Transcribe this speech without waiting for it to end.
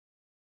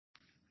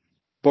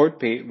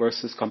Board pay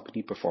versus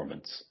company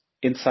performance.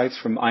 Insights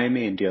from IMA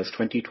India's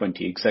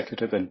 2020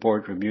 Executive and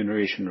Board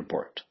Remuneration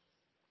Report.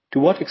 To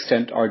what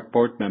extent are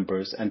board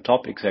members and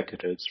top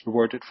executives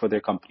rewarded for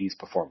their company's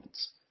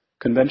performance?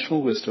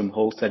 Conventional wisdom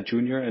holds that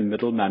junior and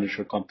middle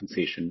manager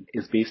compensation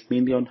is based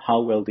mainly on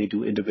how well they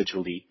do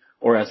individually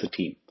or as a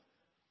team.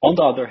 On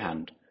the other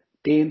hand,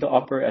 pay in the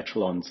upper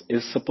echelons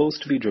is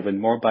supposed to be driven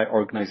more by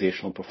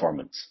organizational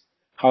performance.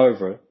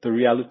 However, the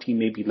reality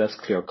may be less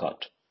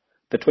clear-cut.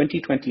 The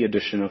 2020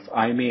 edition of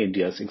IMA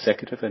India's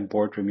Executive and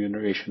Board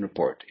Remuneration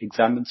Report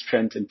examines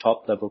trends in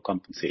top-level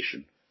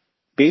compensation.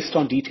 Based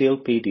on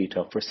detailed pay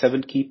data for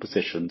 7 key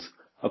positions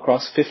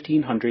across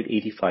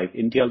 1,585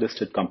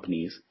 India-listed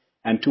companies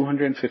and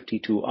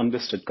 252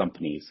 unlisted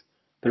companies,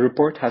 the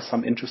report has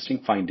some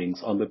interesting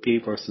findings on the pay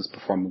versus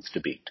performance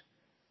debate.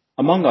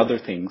 Among other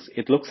things,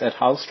 it looks at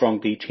how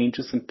strongly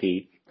changes in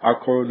pay are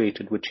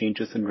correlated with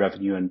changes in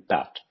revenue and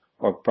PAT,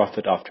 or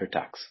profit after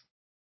tax.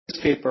 This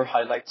paper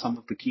highlights some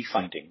of the key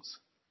findings.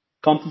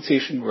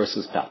 Compensation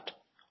versus PAT.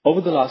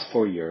 Over the last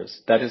 4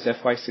 years, that is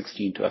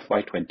FY16 to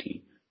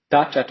FY20,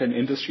 PAT at an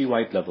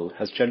industry-wide level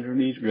has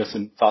generally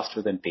risen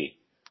faster than pay.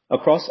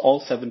 Across all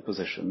 7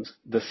 positions,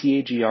 the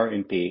CAGR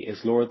in pay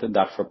is lower than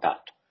that for PAT,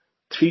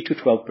 3 to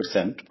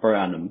 12% per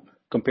annum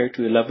compared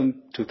to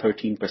 11 to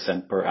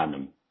 13% per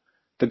annum.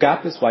 The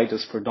gap is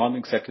widest for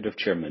non-executive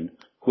chairmen,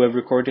 who have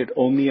recorded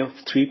only a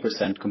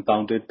 3%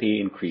 compounded pay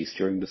increase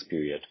during this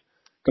period,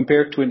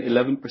 compared to an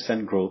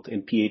 11% growth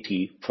in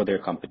PAT for their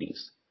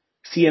companies.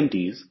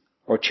 CMDs,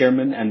 or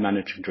chairmen and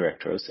managing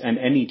directors, and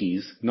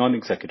NEDs,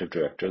 non-executive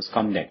directors,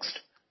 come next,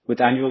 with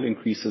annual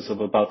increases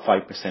of about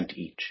 5%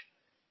 each.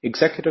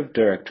 Executive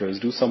directors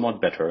do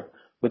somewhat better,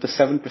 with a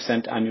 7%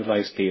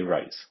 annualized pay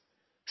rise.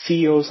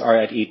 CEOs are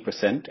at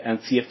 8% and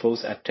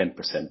CFOs at 10%.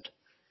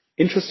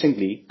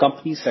 Interestingly,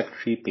 company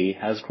secretary pay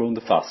has grown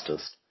the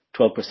fastest,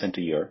 12%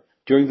 a year,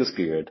 during this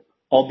period,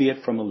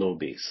 albeit from a low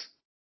base.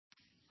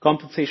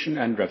 Compensation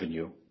and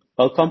revenue.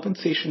 While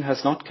compensation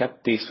has not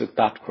kept pace with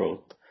PAT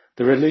growth,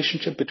 the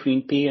relationship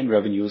between pay and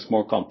revenue is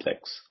more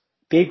complex.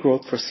 Pay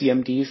growth for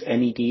CMDs,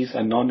 NEDs,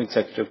 and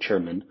non-executive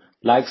chairmen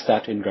lags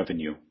that in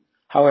revenue.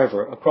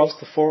 However, across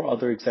the 4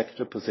 other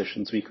executive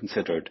positions we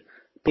considered,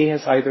 pay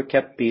has either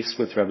kept pace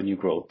with revenue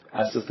growth,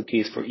 as is the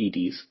case for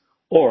EDs,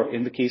 or,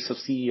 in the case of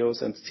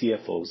CEOs and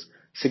CFOs,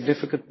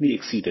 significantly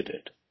exceeded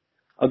it.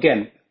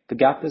 Again, the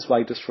gap is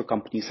widest for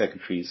company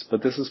secretaries,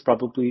 but this is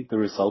probably the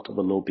result of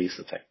a low base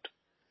effect.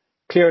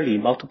 Clearly,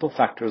 multiple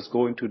factors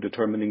go into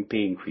determining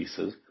pay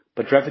increases,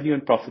 but revenue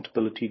and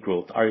profitability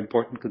growth are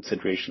important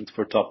considerations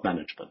for top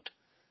management.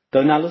 The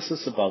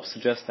analysis above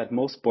suggests that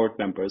most board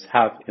members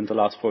have, in the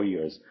last 4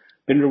 years,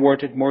 been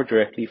rewarded more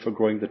directly for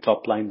growing the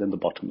top line than the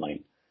bottom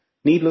line.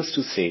 Needless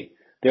to say,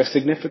 there are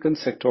significant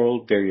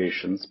sectoral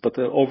variations, but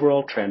the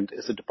overall trend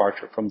is a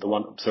departure from the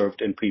one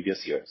observed in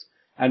previous years,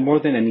 and more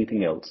than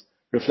anything else,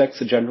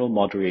 reflects a general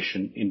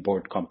moderation in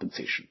board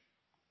compensation.